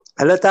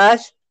Hello,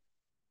 Tash.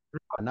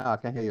 Oh, now I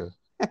can hear you.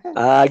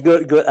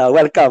 Good, good.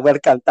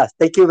 Welcome, Tash.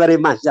 Thank you very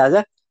much,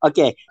 Tash.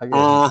 Okay. Okay,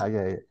 Uh,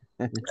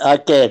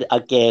 okay.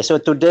 okay. So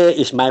today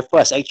is my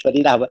first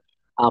actually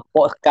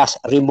podcast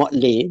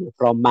remotely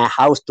from my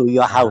house to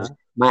your house. Uh-huh.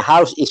 My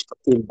house is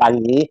in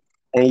Bangi,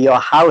 and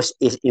your house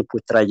is in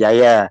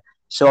Putrajaya.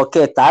 So,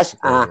 okay, Tash.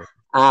 Okay.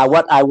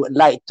 What I would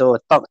like to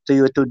talk to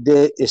you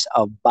today is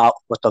about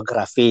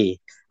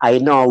photography. I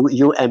know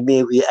you and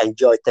me, we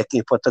enjoy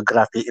taking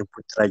photography in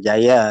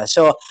Putrajaya.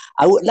 So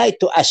I would like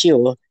to ask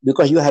you,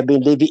 because you have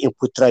been living in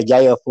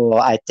Putrajaya for,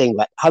 I think,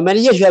 what, how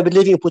many years you have been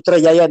living in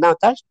Putrajaya now,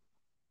 Tash?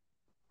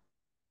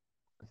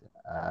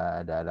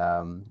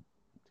 Dalam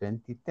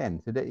 2010.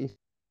 So that is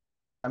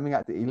coming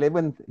up to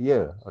 11th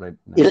year already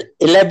now.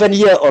 11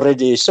 year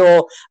already.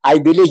 So I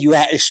believe you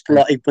have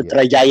explored in Yeah.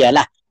 Putrajaya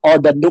lah. All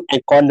the nook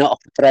and corner of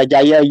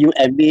Putrajaya, you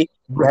and me,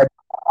 we have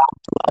around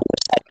 2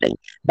 hours cycling.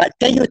 But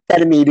can you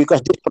tell me,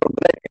 because this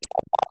program is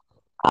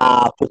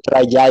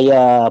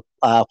Putrajaya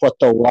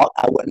photo walk,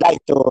 I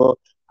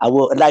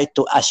would like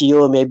to ask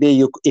you, maybe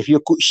you if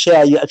you could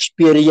share your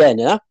experience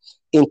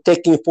in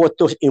taking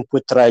photos in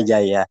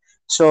Putrajaya.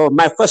 So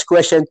my first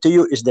question to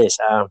you is this: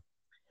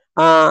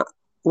 uh,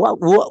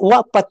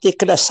 what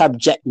particular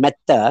subject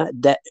matter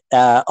that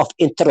of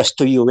interest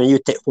to you when you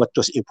take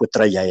photos in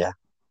Putrajaya?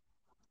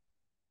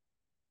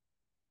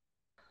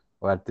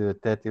 Well, to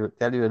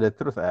tell you the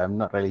truth, I'm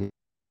not really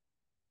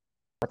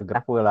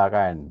photographer lah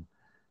kan.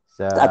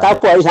 So Atau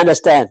apa, I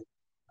understand.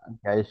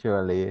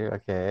 casually,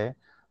 okay.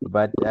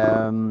 But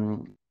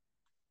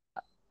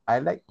I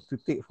like to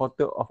take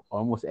photo of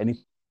almost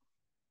anything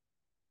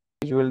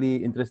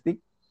visually interesting.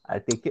 I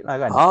take it lah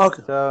kan. Oh,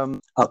 So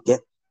okay.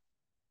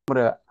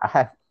 I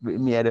have with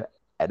me at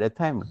the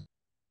time.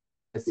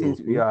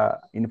 Since we Mm-hmm. are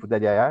in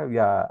Putrajaya, we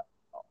are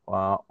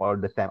all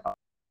the time.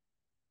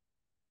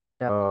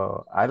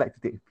 So I like to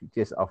take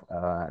pictures of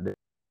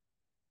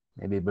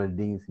maybe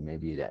buildings,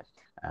 maybe that,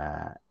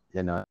 uh,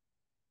 you know,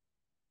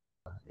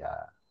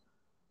 yeah.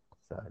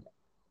 So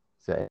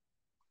it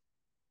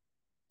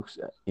looks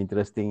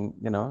interesting,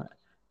 No,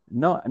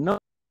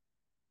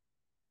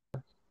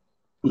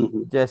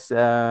 Mm-hmm. just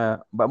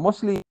but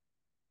mostly,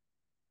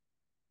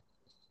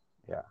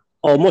 yeah,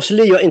 Or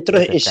mostly your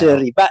interest that's a is kind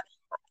of. but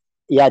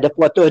yeah, the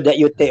photos that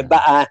you take.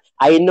 But Uh,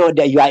 I know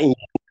that you are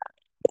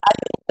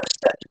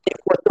interested to take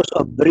photos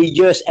of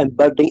bridges and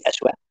building as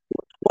well.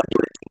 What do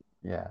you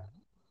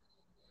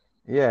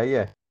yeah,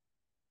 yeah.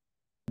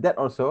 That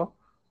also,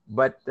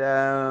 but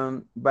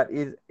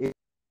it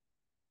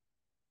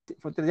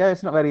Putrajaya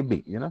is not very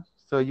big,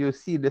 So you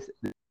see this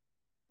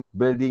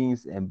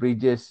buildings and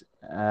bridges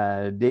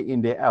day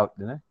in day out,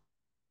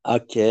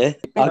 Okay,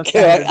 Depend on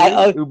okay, time of the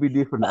day, it will be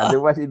different. uh,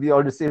 Otherwise, it'll be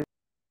all the same.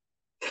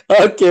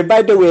 okay.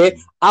 By the way,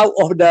 out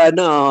of the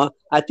no,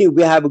 I think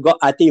we have got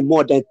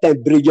more than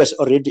 10 bridges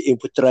already in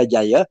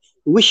Putrajaya.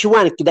 Which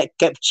one that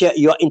capture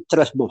your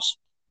interest most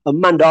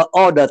among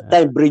all the Uh,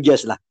 10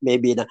 bridges lah?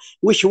 Maybe now.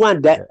 Which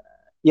one that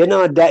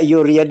yeah. that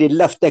you really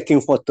love taking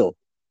photo?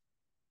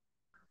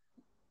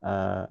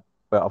 Uh,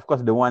 well, of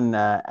course, the one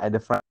at the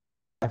front,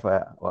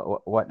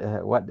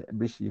 what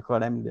bridge you call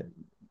them?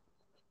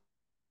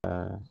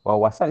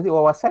 Wawasan, is it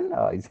Wawasan?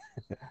 Or is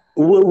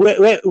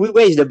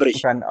Where is the in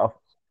bridge? front of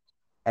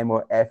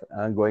MOF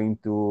going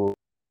to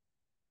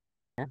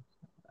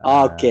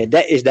Okay,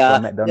 that is for the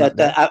McDonald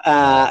there?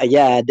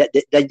 yeah,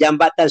 the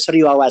Jambatan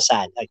Sri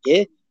Wawasan.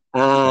 Okay,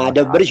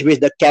 the Wawasan. bridge with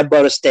the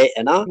cable stay,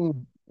 you know.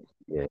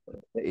 Yeah,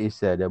 that is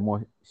the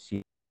most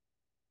senior.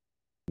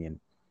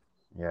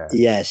 Yeah.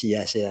 Yes,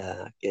 yes,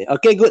 yeah. Okay,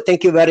 okay, good.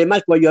 Thank you very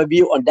much for your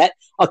view on that.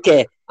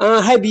 Okay,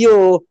 have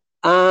you?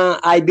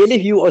 I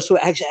believe you also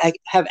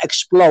have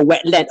explored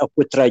wetland of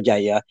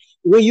Putrajaya.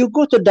 When you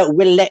go to the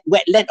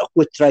wetland of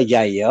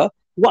Putrajaya,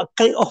 what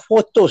kind of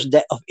photos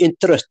that of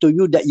interest to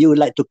you that you would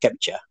like to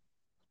capture?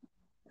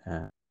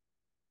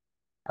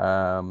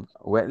 Uh,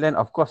 Wetland,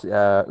 of course,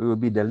 it will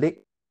be the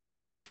lake.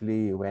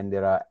 Actually, when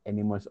there are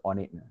animals on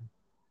it.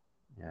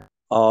 Yeah.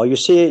 Oh, you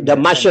see the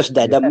Wetland, marshes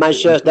there, you the have to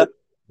marshes, include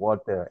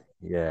water.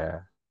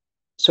 Yeah.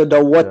 so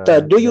the water.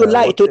 So Do you the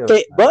like to water.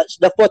 take birds?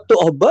 The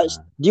photo of birds?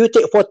 Uh, Do you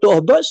take photo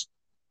of birds?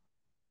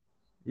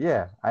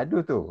 yeah, I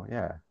do too.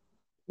 Yeah.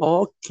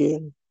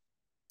 Okay.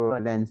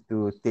 Lens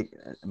to take,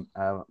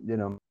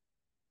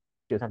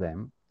 pictures of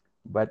them,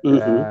 but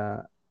Mm-hmm.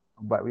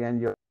 when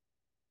you,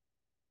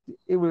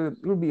 it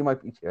will be my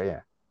picture.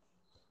 Yeah.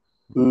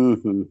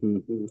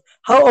 Mm-hmm.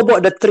 How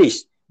about the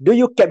trees? Do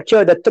you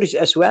capture the trees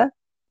as well?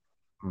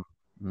 Mm.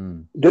 Mm.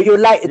 Do you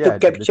like to Yeah.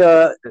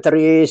 capture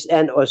trees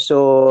and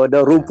also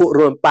the Yeah. rumput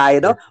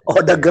rumpai, Yes.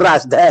 or the Yeah.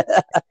 grass there?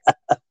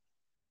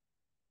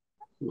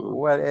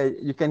 Well,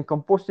 you can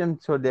compose them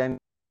so then,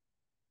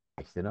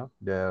 use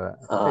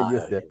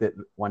Ah, the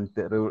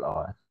third rule,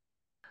 or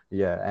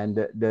yeah, and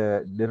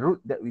the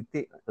route that we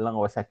take along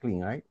our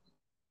cycling, right?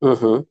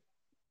 mm-hmm.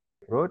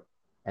 Road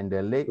and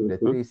the lake, the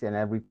Mm-hmm. trees and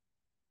everything.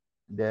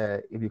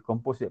 If you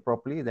compose it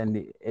properly, then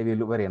it will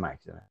look very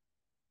nice.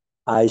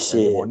 I Early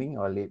see. morning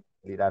or late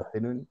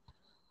afternoon.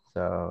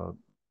 So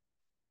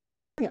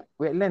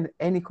wetland,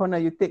 any corner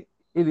you take,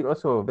 it will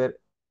also very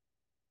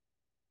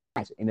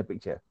nice in the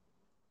picture.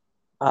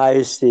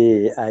 I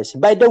see. I see.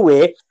 By the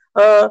way,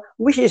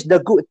 which is the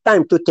good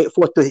time to take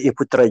photos in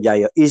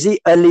Putrajaya? Is it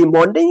early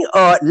morning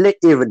or late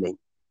evening?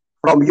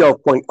 From your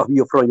point of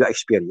view, from your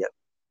experience.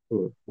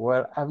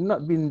 Well, I've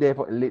not been there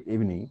for late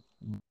evening.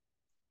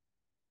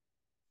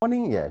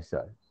 Morning, yes,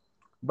 sir.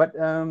 But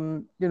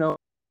you know,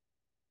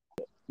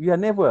 you are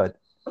never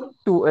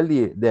too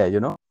early there. You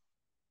know,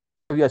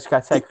 if you are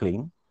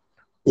cycling,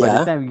 by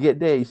the Yeah. time you get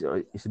there,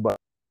 it's about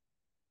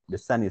the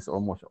sun is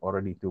almost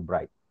already too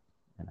bright.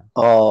 You know.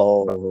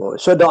 Oh,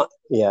 so don't.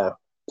 Yeah.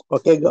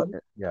 Okay,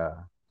 good.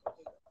 Yeah.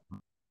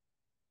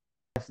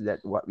 That's that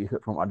what we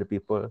heard from other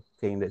people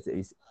saying that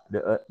is the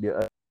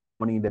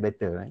morning the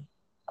better, right?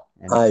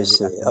 And I late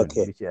see. afternoon,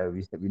 Okay.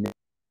 which we never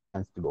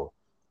chance to go.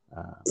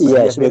 When you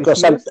are Yes, very because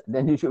some. serious,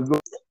 then you should go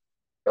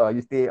or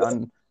you stay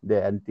on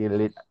there until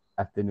late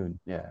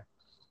afternoon. Yeah.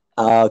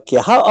 Okay.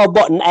 How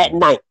about at Yeah.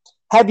 night?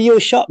 Have you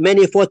shot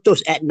many photos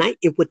at night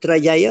in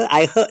Putrajaya?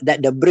 I heard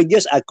that the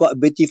bridges are quite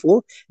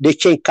beautiful. They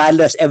change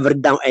colors every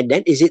now and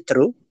then. Is it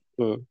true?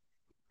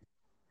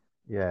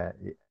 Yeah.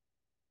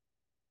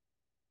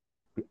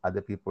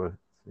 Other people,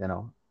 you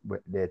know,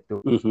 but they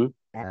took Mm-hmm.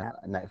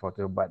 night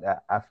photo, but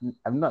I've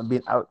not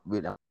been out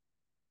with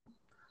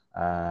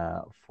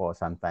for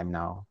some time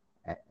now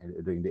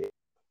during the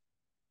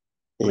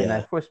when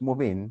I Yeah. first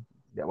moved in,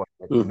 that was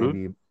Mm-hmm.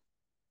 maybe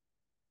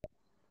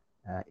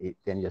 8,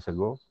 10 years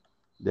ago.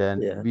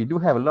 Then Yeah. we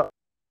do have a lot,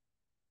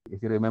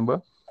 if you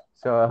remember.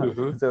 So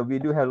Mm-hmm. so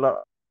we do have a lot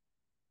of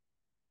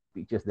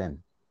pictures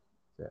then.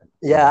 So,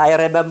 Yeah, I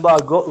remember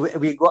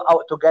we go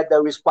out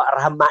together with Pak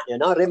Rahmat, you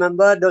know.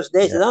 Remember those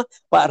days, yeah, you know?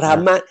 Pak yeah,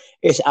 Rahmat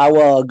is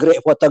our great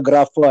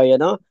photographer, you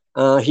know.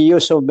 He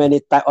used so many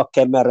type of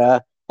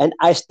camera. And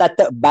I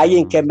started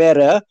buying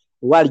camera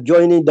while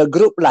joining the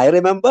group. Like,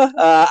 remember?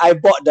 I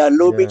bought the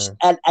Lumix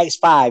yeah.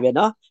 LX5, you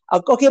know.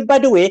 Okay, by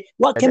the way,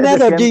 what And then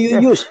the camera do you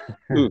camera. use?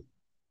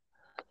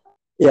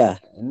 Yeah.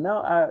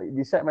 Now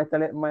beside my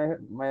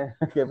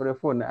camera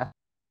phone,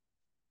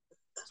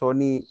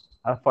 Sony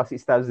Alpha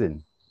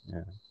 6000.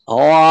 Yeah.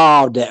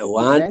 Oh, that Good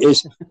one man.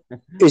 is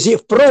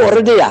it pro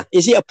already? Yeah. Yeah?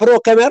 Is it a pro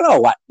camera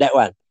or what? That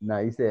one? No,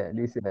 it's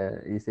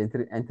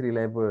entry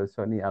level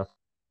Sony Alpha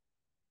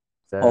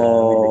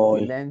with the Oh,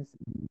 key lens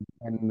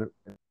and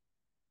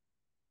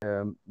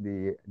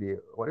the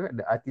what is it,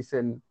 the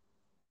artisan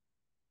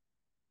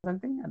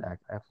something.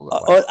 I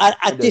forgot what. The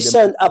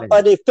artisan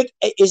apa lens.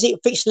 ni is it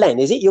fixed line,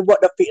 is it you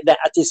bought the fixed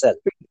line artisan?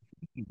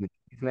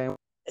 Lens.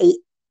 Eh,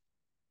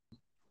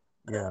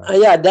 Yeah.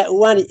 yeah, that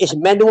one is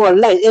manual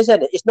line,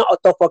 isn't it? It's not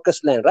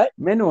autofocus line, right?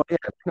 Manual. Yeah.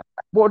 I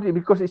bought it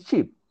because it's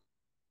cheap.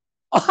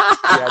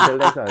 The other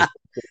lens are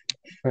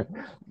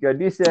because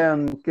this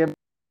camera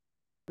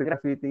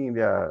photography thing,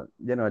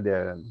 you know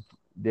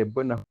they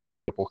burn off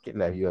your pocket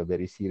like you are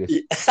very serious.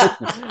 So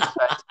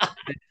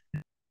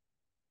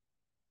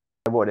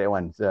I bought that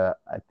one. So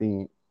I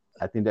think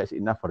that's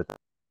enough for the time.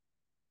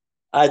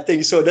 I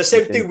think so. The You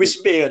same can thing with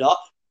keep. me, you know.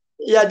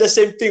 Yeah, the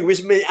same thing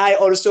with me. I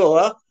also,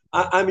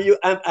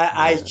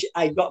 Yeah.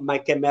 I got my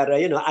camera.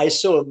 You know, I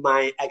sold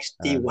my Uh,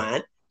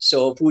 XT1,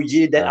 so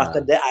Fuji. Then after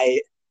uh, that,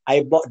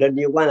 I bought the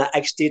new one,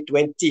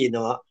 XT20. You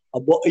know,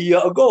 about a year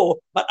ago.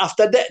 But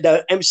after that,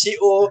 the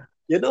MCO,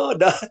 you know,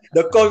 the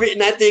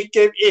COVID-19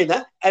 came in,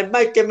 and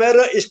my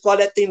camera is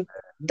collecting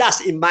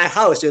dust in my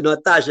house. You know,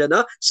 Taj. You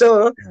know,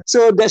 so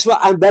that's why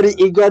I'm very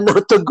uh, eager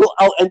now to go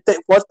out and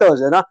take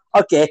photos. You know,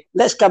 okay,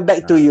 let's come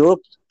back to uh, you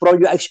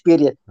from your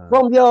experience, uh,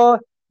 from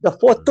the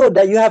photo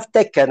that you have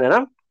taken.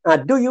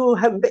 Do you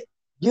have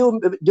do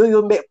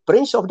you make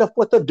prints of the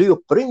photo? Do you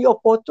print your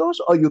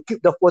photos, or you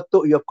keep the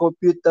photo in your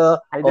computer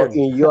I or don't.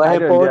 in your I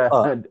don't.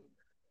 handphone?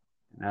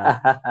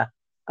 Uh,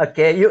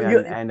 Okay,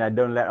 and I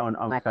don't let on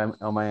my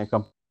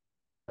computer.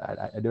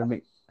 I don't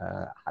make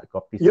hard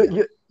copies you of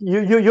it. you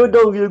you Yeah.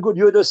 don't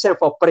you don't send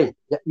for print.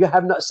 You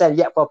have not sent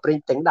yet for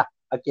printing, lah.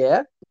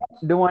 Okay.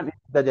 The one in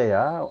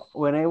Tajaya,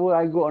 whenever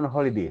I go on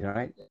holiday,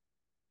 right?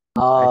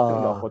 I took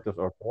a lot of Oh, photos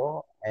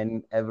also,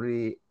 and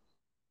every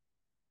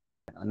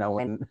now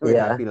when I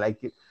yeah. feel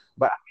like it,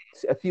 but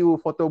a few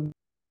photo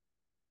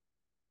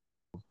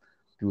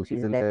to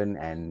Switzerland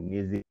and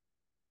New Zealand.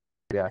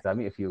 Yeah, so I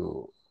made a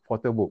few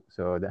photo books.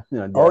 So that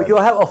Oh, you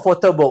have a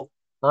photo book.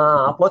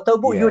 Photo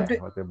book. You yeah, did.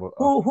 photo book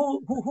of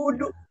Who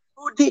yeah.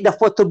 who did the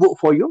photo book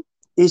for you?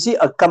 Is it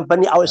a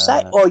company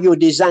outside, Uh, or you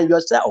design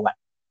yourself? Or what?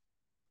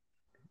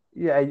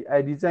 yeah,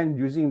 I designed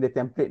using the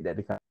template that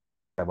they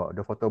about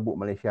the photo book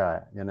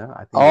Malaysia. You know,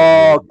 I think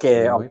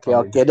Okay, they know it okay,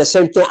 probably. okay. The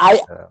same thing.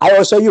 I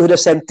also use the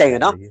same thing,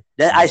 you know. The,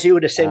 Then I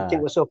use the same thing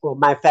uh, also for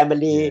my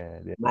family,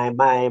 yeah,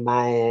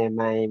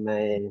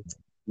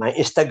 my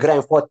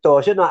Instagram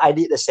photos. You know, I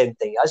did the same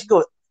thing. That's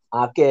good.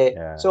 Okay.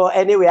 yeah. So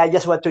anyway, I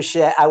just want to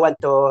share. I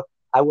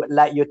would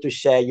like you to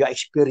share your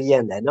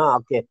experience. You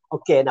know. Okay.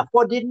 Okay. Now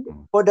for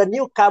the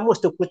newcomers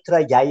to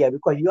Putrajaya,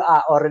 because you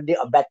are already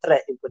a veteran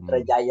in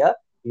Putrajaya,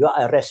 you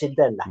are a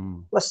resident lah.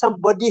 For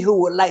somebody who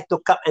would like to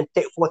come and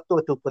take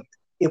photo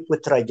in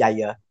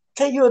Putrajaya,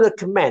 can you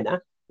recommend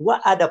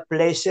what are the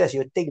places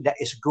you think that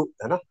is good?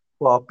 You know?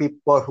 for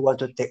people who want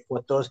to take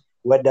photos,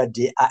 whether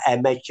they are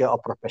amateur or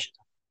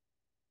professional?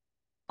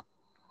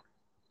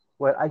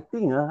 Well, I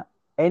think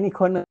any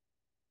corner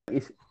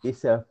is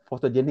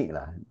photogenic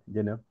lah,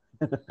 you know.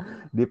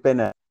 Depend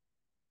on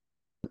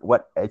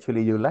what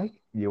actually you like.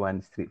 You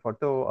want street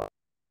photo or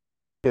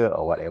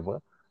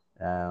whatever.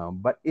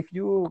 But if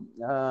you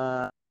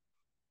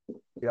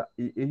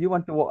if you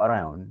want to walk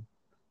around,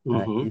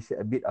 it's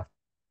a bit of,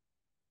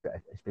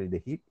 especially the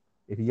heat.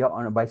 If you're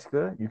on a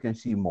bicycle, you can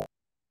see more.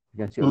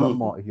 You can see a lot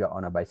more if you're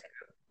on a bicycle.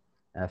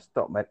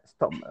 Stop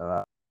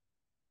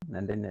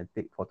and then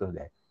take photos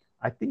there.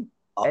 I think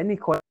any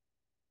corner,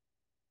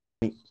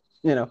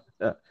 you know,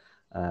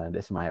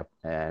 that's my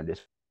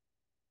this.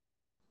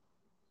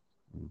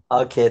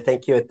 Okay,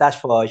 thank you, Tash,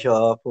 for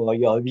your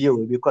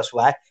view. Because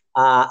why?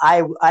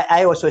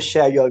 I also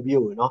share your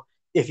view. You know,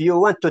 if you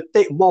want to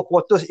take more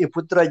photos in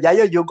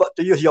Putrajaya, you got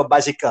to use your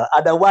bicycle.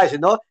 Otherwise, you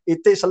know,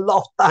 it takes a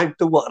lot of time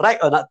to work, right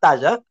or not,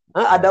 Tash? Huh?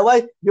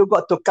 Otherwise, you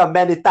got to come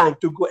many times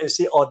to go and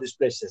see all these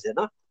places. You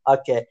know.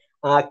 Okay,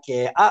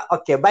 okay,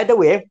 okay. By the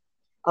way,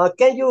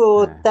 can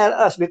you tell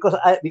us, because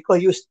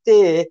you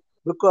stay,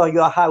 because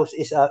your house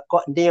is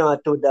quite near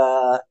to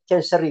the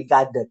Chancery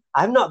Garden.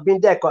 I've not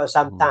been there quite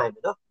some time.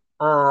 You know.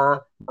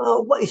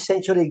 What is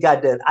Century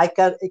Garden?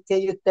 Can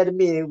you tell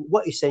me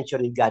what is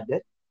Century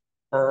Garden?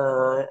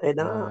 You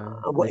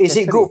know, is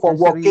it good for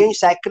walking,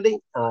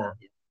 cycling?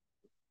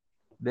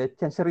 The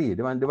Chancery,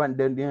 the one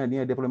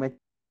near Diplomatic.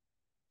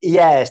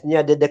 Yes,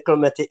 near the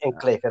Diplomatic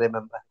Enclave. I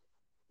remember.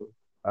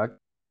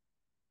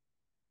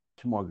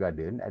 Small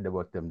garden at the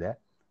bottom there,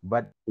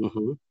 but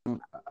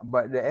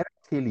the area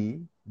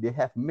hilly, they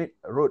have made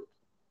a road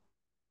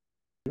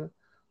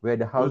where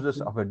the houses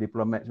of the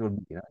diplomats will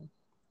be. You know?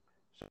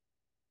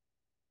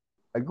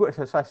 A good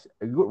exercise,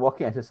 a good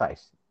walking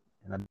exercise.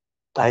 You know,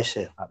 I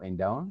see. Up and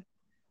down.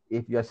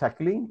 If you're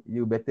cycling,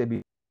 you better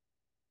be.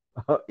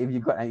 If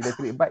you got an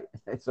electric bike,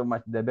 so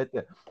much the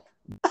better.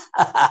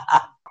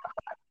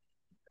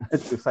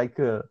 To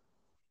cycle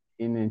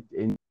in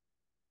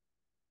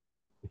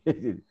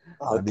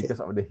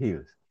because of the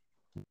hills.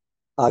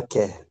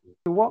 Okay.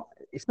 To walk,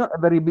 it's not a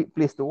very big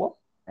place to walk,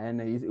 and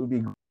it will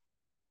be good.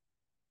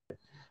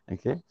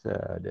 Okay, so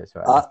that's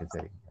what I can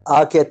say.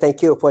 Okay,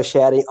 thank you for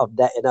sharing of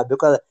that. You know,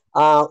 because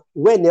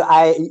when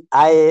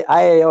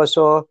I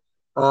also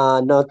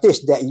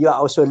noticed that you are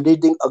also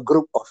leading a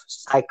group of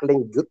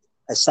cycling group,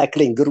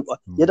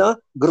 you know,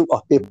 group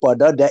of people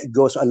that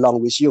goes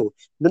along with you.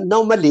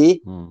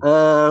 Normally,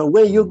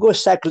 when you go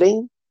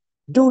cycling,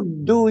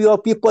 do your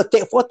people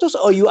take photos,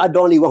 or you are the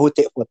only one who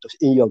take photos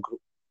in your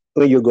group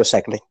when you go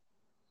cycling?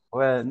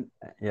 Well,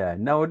 yeah,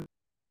 now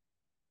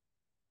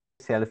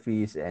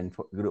selfies and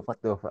group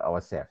photo for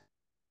ourselves.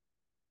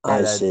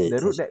 I see. The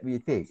route that we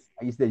take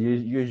is the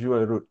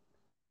usual route.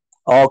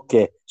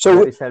 Okay, so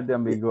very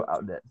seldom we go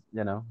out there,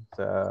 you know.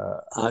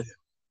 So,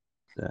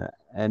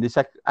 and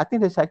I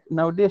think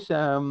nowadays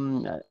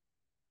something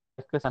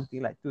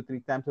like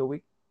 2-3 times a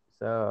week.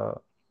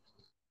 So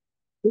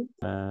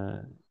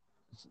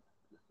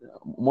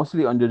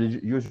mostly on the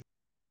usual,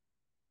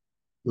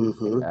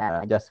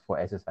 just for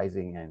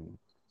exercising and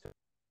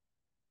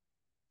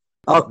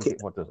okay.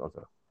 Photos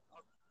also.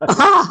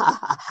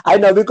 I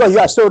know, because you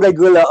are so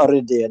regular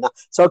already. You know?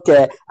 It's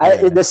okay.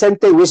 The same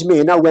thing with me.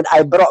 You know, when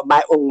I brought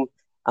my own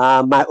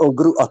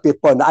group of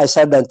people, I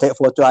seldom take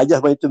photo. I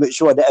just want to make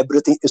sure that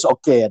everything is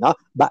okay. You know,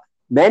 but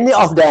many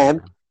of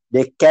them,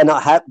 they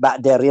cannot help,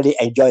 but they really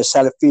enjoy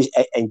selfies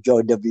and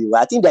enjoy the view.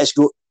 I think that's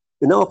good.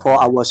 You know,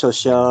 for our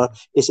social,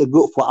 it's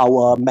good for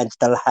our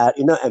mental health.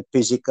 You know, and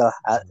physical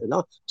health. You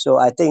know, so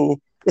I think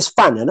it's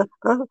fun. You know,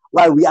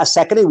 while we are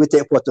cycling, we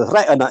take photos,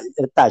 right or not,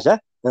 Tasha?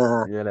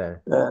 Because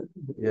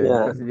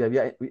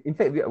in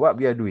fact, what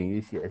we are doing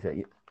is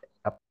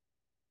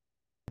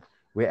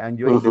we're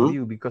enjoying the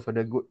view because of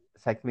the good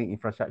cycling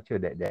infrastructure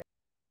that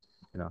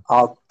you know.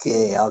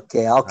 Okay.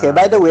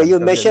 By the way, you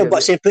mentioned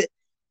about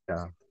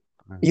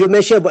you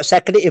mentioned about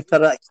cycling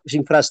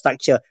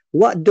infrastructure.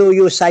 What do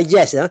you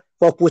suggest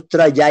for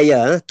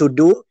Putrajaya to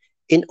do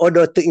in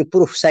order to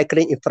improve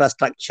cycling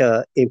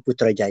infrastructure in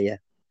Putrajaya?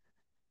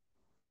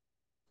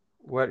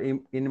 Well,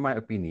 in my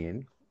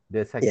opinion,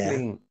 the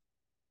cycling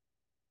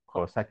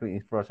or cycling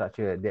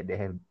infrastructure that they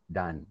have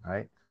done,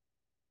 right,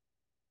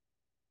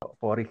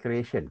 for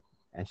recreation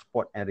and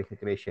sport and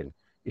recreation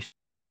is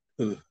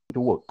to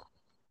work,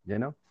 you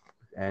know.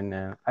 And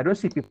I don't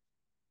see people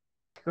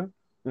 8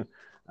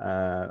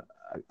 or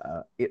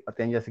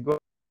 10 years ago,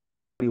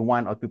 only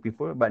 1 or 2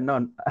 people, but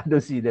now I don't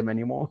see them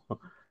anymore.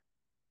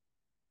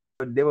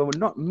 They were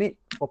not made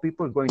for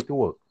people going to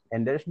work,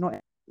 and there's no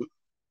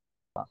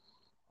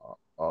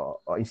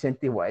or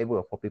incentive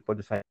whatever for people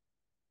to cycle.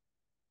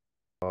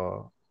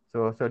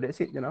 So that's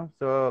it, you know.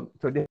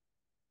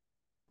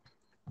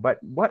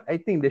 But what I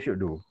think they should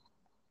do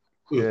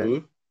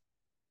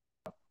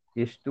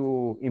is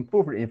to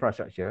improve the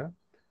infrastructure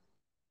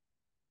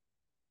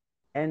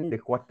and the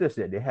quarters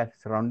that they have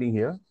surrounding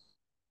here.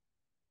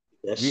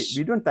 Yes.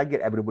 We don't target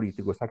everybody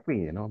to go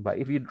cycling, you know. But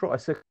if you draw a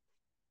circle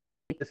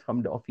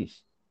from the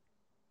office,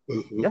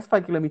 just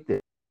 5 kilometers,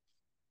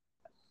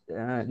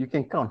 you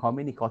can count how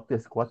many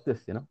quarters,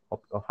 you know, of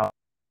how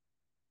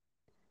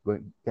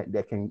going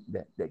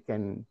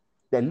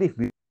that live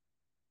with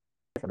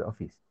the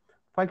office.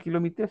 5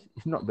 kilometers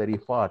is not very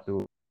far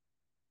to,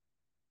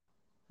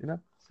 you know.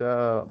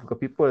 So because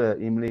people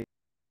in Malaysia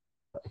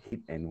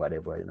heat and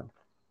whatever, you know.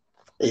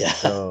 Yeah.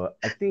 So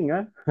I think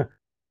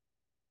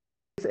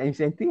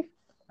incentive,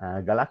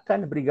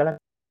 galakan, beri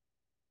galakan,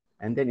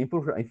 and then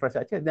improve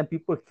infrastructure, then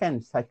people can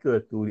cycle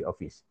to the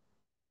office.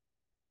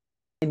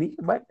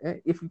 But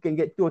if you can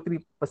get 2 or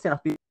 3%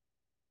 of people,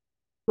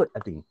 good, I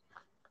think.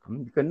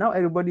 Because now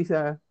everybody's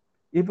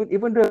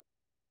even the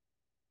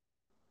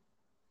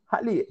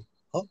hardly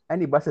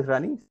any buses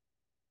running,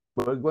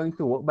 we're going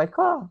to work by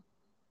car,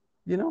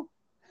 you know.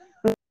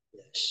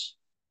 Yes.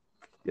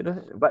 You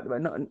know, but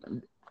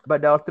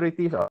the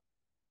authorities are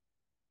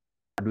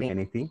not doing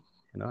anything.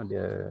 You know,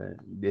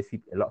 they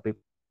see a lot of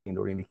people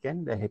during the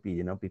weekend. They're happy.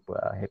 You know, people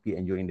are happy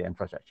enjoying the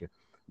infrastructure.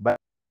 But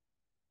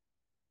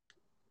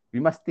we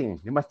must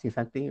think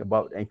something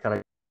about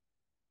encouraging.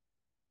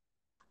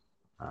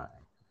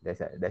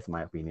 That's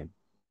my opinion.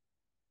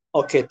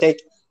 Okay,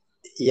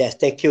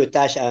 thank you,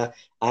 Tash.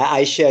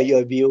 I share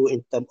your view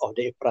in terms of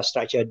the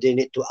infrastructure. They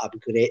need to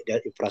upgrade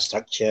their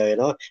infrastructure. You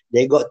know,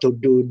 they got to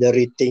do the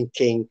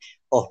rethinking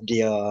of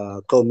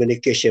their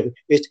communication.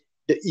 It's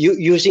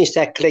using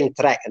cycling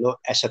track, you know,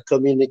 as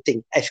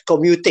commuting.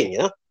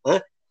 You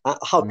know,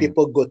 how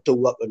people go to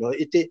work. You know,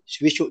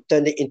 we should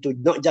turn it into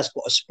not just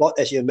for a sport,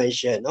 as you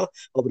mentioned, no,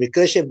 of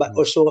recreation, but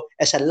also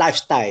as a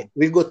lifestyle.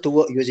 We go to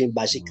work using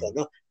bicycle.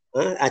 No.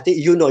 I think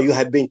you know, you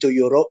have been to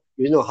Europe.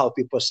 You know how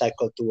people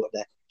cycle to work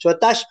there. So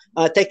Tash,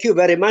 thank you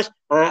very much.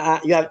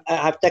 You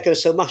have taken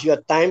so much of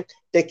your time.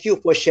 Thank you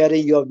for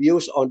sharing your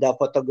views on the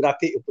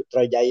photography of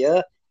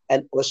Putrajaya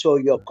and also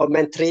your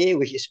commentary,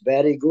 which is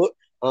very good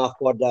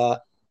for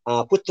the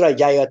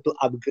Putrajaya to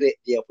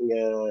upgrade their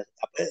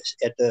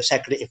the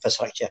cycling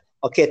infrastructure.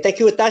 Okay, thank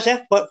you, Tash,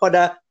 for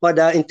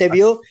the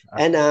interview,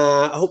 and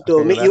I hope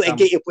to meet you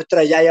again in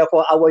Putrajaya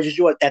for our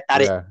usual teh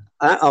tarik. Yeah.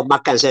 Or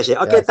makan session.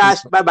 Okay,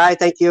 Tash. Bye-bye.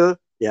 Thank you.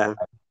 Yeah.